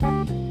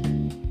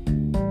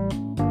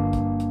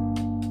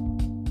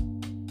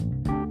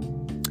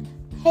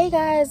Hey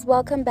guys,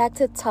 welcome back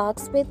to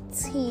Talks with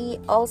T,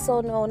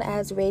 also known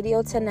as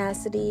Radio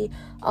Tenacity,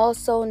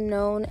 also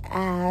known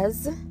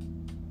as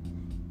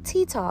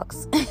T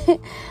Talks.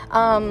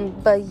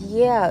 But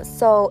yeah,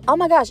 so, oh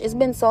my gosh, it's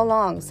been so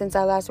long since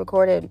I last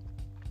recorded.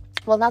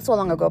 Well, not so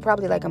long ago,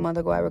 probably like a month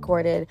ago I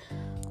recorded,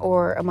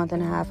 or a month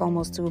and a half,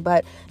 almost two,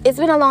 but it's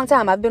been a long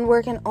time. I've been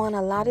working on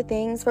a lot of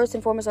things. First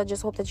and foremost, I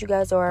just hope that you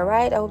guys are all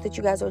right. I hope that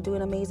you guys are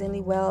doing amazingly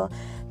well.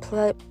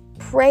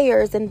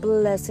 Prayers and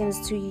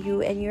blessings to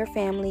you and your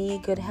family,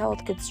 good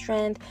health, good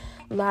strength.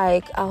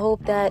 I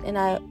hope that, and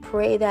I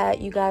pray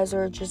that you guys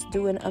are just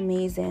doing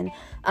amazing.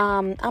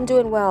 I'm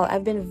doing well.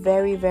 I've been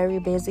very, very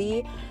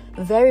busy,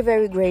 very,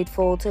 very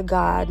grateful to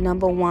God,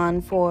 number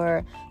one,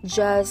 for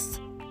just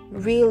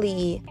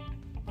really,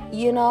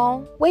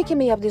 waking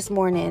me up this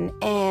morning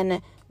and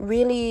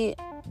really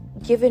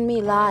giving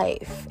me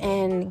life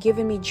and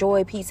giving me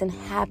joy, peace, and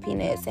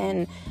happiness.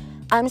 And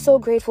I'm so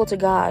grateful to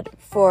God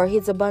for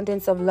His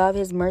abundance of love,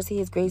 His mercy,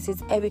 His grace,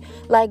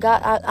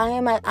 God.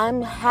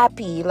 I'm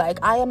happy.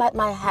 I am at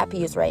my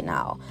happiest right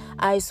now.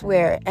 I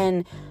swear.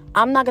 And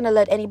I'm not going to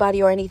let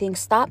anybody or anything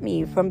stop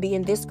me from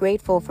being this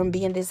grateful, from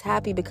being this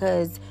happy,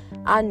 because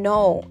I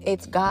know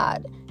it's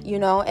God,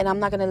 and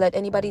I'm not going to let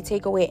anybody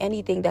take away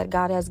anything that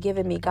God has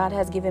given me. God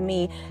has given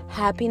me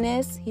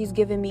happiness. He's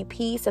given me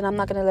peace, and I'm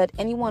not going to let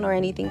anyone or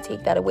anything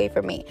take that away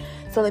from me.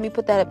 So let me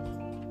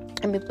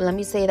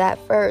say that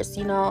first.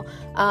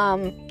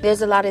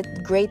 There's a lot of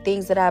great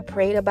things that I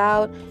prayed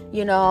about,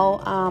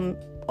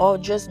 or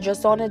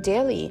just on a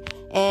daily.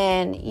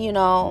 And,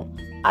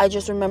 I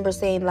just remember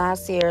saying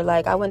last year,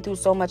 I went through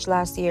so much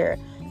last year,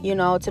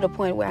 to the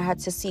point where I had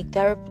to seek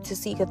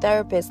a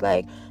therapist.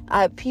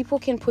 People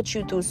can put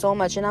you through so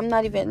much, and I'm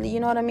not even, you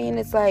know what I mean?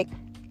 It's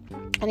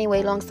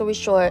anyway, long story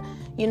short,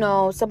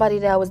 somebody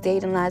that I was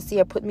dating last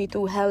year put me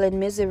through hell and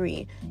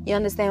misery. You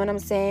understand what I'm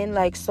saying?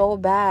 So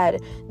bad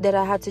that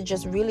I had to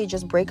just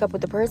break up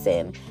with the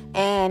person.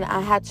 And I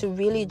had to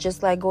really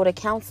just go to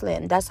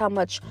counseling. That's how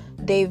much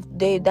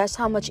that's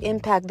how much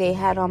impact they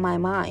had on my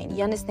mind.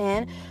 You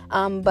understand?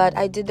 But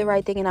I did the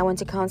right thing, and I went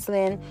to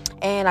counseling,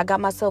 and I got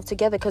myself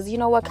together, because you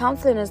know what?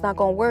 Counseling is not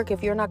going to work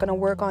if you're not going to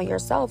work on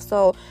yourself.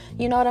 So,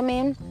 you know what I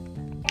mean?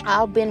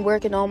 I've been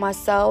working on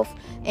myself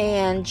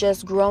and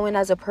just growing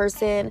as a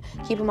person,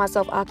 keeping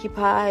myself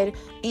occupied,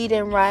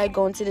 eating right,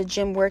 going to the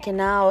gym, working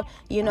out,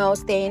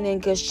 staying in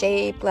good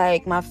shape.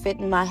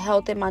 My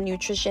health and my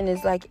nutrition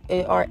is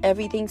are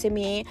everything to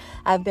me.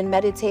 I've been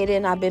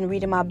meditating. I've been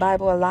reading my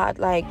Bible a lot,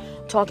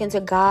 talking to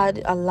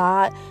God a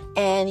lot,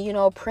 and,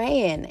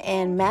 praying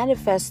and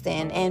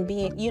manifesting and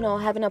being,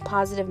 having a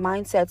positive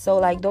mindset. So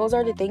those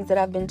are the things that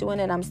I've been doing,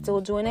 and I'm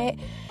still doing it.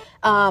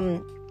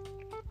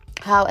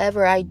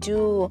 However,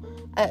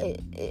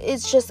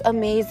 it's just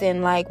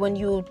amazing, when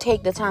you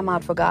take the time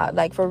out for God,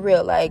 for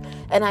real,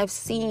 and I've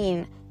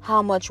seen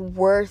how much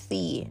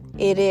worthy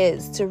it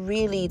is to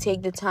really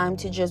take the time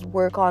to just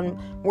work on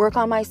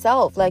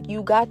myself.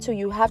 You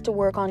have to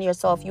work on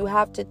yourself. You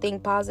have to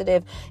think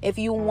positive. If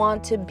you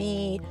want to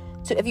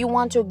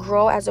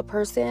grow as a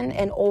person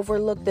and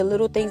overlook the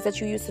little things that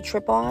you used to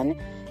trip on,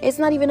 it's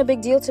not even a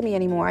big deal to me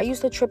anymore. I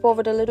used to trip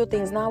over the little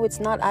things. Now it's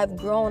not. I've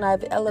grown.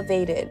 I've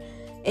elevated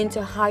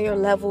into higher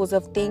levels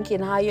of thinking,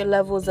 higher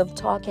levels of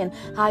talking,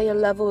 higher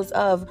levels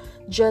of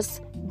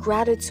just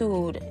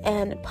gratitude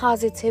and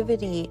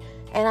positivity.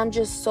 And I'm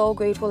just so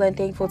grateful and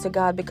thankful to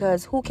God,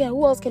 because who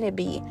else can it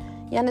be?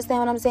 You understand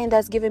what I'm saying?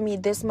 That's giving me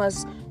this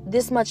much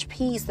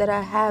peace that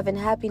I have, and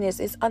happiness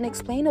is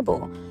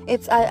unexplainable.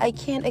 I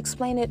can't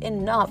explain it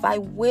enough. I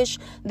wish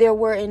there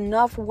were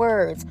enough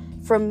words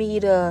for me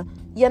to,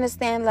 you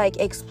understand,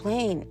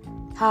 explain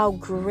how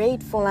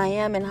grateful I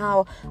am and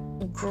how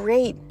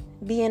great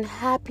being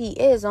happy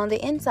is on the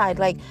inside.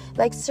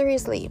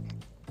 Seriously.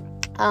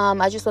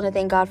 I just want to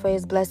thank God for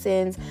His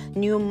blessings,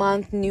 new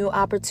month, new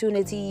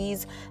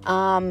opportunities,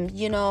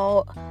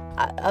 abundance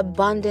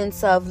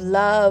of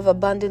love,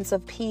 abundance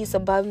of peace,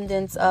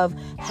 abundance of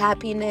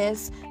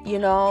happiness,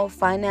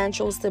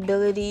 financial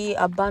stability,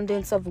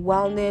 abundance of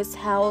wellness,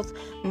 health,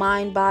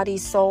 mind, body,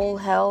 soul,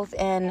 health.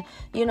 And,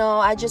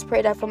 I just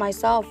pray that for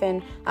myself,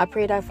 and I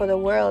pray that for the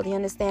world. You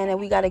understand? And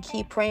we got to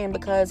keep praying,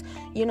 because,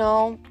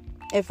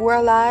 if we're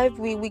alive,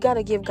 we got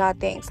to give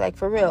God thanks,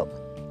 for real.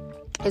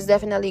 It's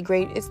definitely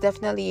great. It's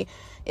definitely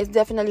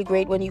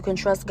great when you can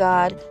trust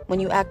God,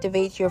 when you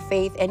activate your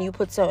faith, and you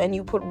put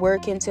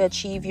work in to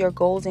achieve your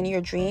goals and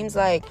your dreams.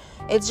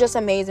 It's just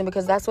amazing,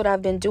 because that's what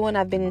I've been doing.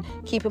 I've been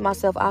keeping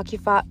myself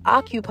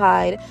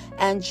occupied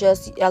and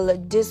just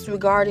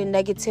disregarding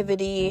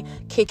negativity,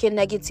 kicking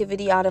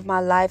negativity out of my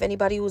life.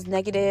 Anybody who's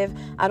negative,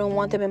 I don't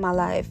want them in my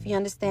life. You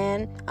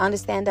understand? I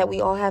understand that we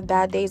all have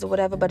bad days or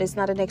whatever, but it's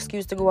not an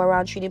excuse to go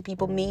around treating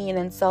people mean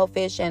and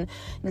selfish and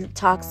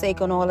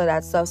toxic and all of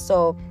that stuff.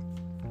 So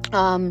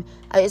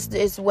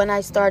it's when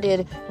I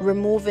started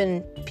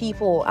removing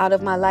people out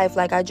of my life.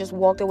 I just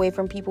walked away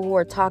from people who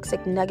are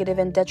toxic, negative,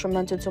 and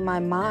detrimental to my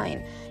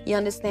mind. You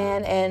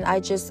understand? And I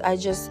just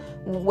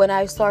when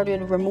I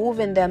started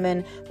removing them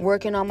and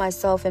working on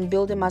myself and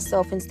building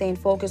myself and staying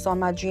focused on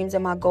my dreams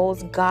and my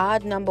goals,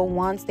 God, number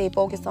one, stay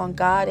focused on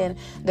God and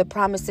the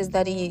promises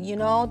that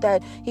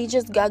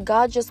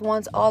God just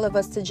wants all of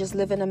us to just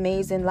live an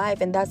amazing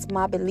life. And that's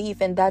my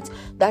belief. And that's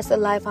the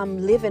life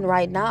I'm living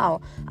right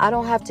now. I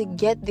don't have to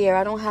get there.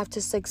 I don't have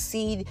to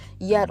succeed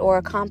yet or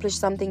accomplish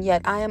something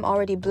yet. I am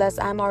already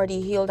blessed. I'm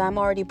already healed. I'm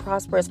already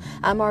prosperous.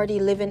 I'm already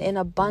living in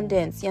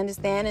abundance. You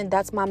understand? And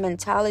that's my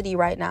mentality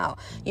right now,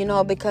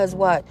 because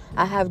what?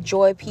 I have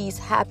joy, peace,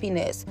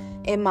 happiness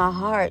in my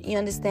heart. You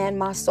understand?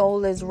 My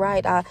soul is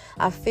right.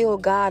 I feel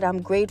God.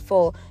 I'm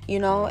grateful,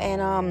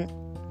 and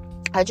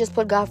I just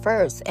put God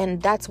first,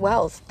 and that's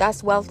wealth.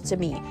 That's wealth to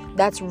me.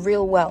 That's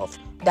real wealth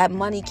that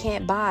money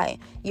can't buy.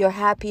 Your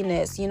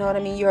happiness, you know what I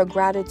mean? Your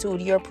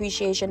gratitude, your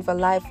appreciation for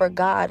life, for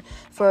God,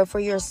 for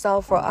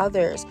yourself, for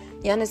others.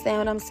 You understand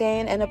what I'm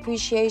saying? And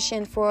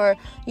appreciation for,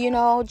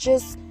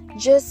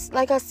 just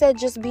like I said,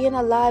 just being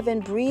alive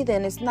and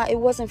breathing. It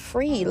wasn't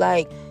free.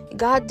 Like,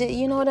 God did,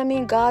 you know what I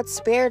mean? God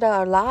spared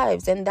our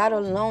lives, and that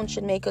alone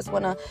should make us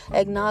want to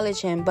acknowledge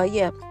him. But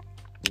yeah.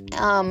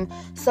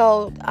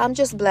 So I'm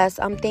just blessed.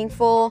 I'm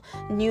thankful.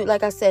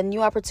 Like I said,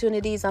 new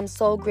opportunities. I'm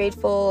so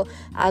grateful.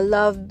 I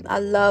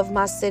love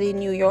my city,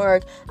 New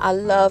York. I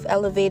love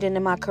elevating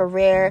in my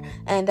career,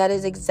 and that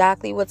is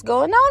exactly what's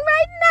going on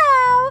right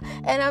now.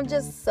 And I'm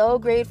just so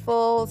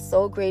grateful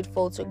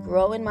to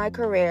grow in my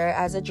career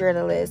as a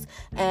journalist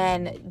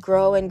and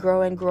grow and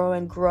grow and grow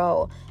and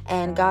grow.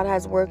 And God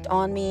has worked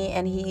on me,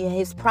 and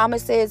his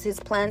promises, his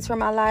plans for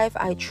my life,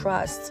 I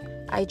trust.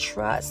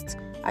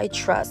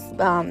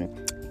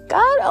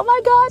 God, oh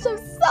my gosh, I'm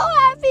so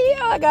happy.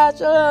 Oh my gosh,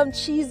 I'm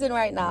cheesing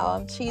right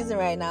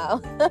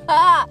now.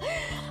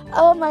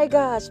 Oh my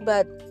gosh.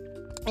 But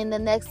in the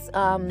next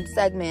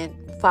segment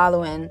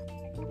following,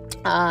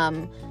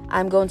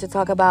 I'm going to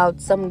talk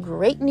about some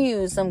great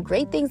news, some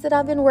great things that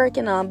I've been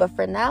working on. But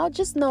for now,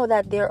 just know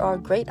that there are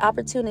great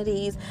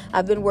opportunities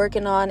I've been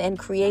working on and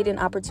creating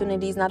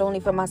opportunities not only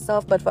for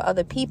myself, but for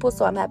other people.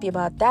 So I'm happy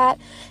about that.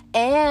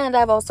 And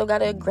I've also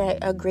got a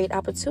great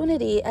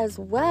opportunity as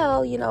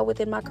well,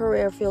 within my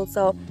career field.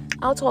 So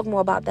I'll talk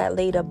more about that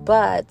later.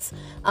 But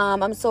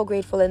I'm so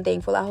grateful and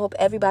thankful. I hope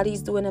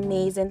everybody's doing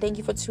amazing. Thank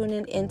you for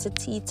tuning into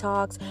T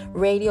Talks,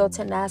 Radio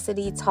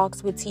Tenacity,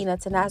 Talks with Tina,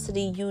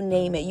 Tenacity, you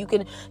name it.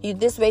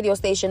 This radio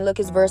station, look,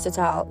 is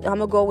versatile. I'm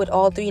gonna go with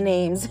all three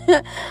names.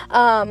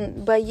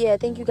 But yeah,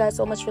 thank you guys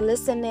so much for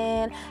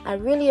listening. I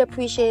really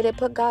appreciate it.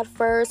 Put God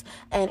first,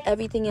 and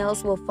everything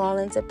else will fall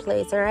into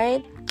place. All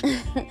right.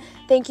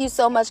 Thank you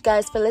so much,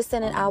 guys, for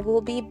listening. I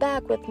will be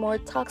back with more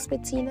Talks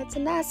with Tina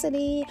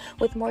Tenacity,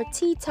 with more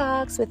T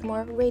Talks, with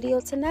more Radio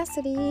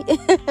Tenacity.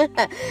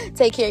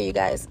 Take care, you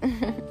guys.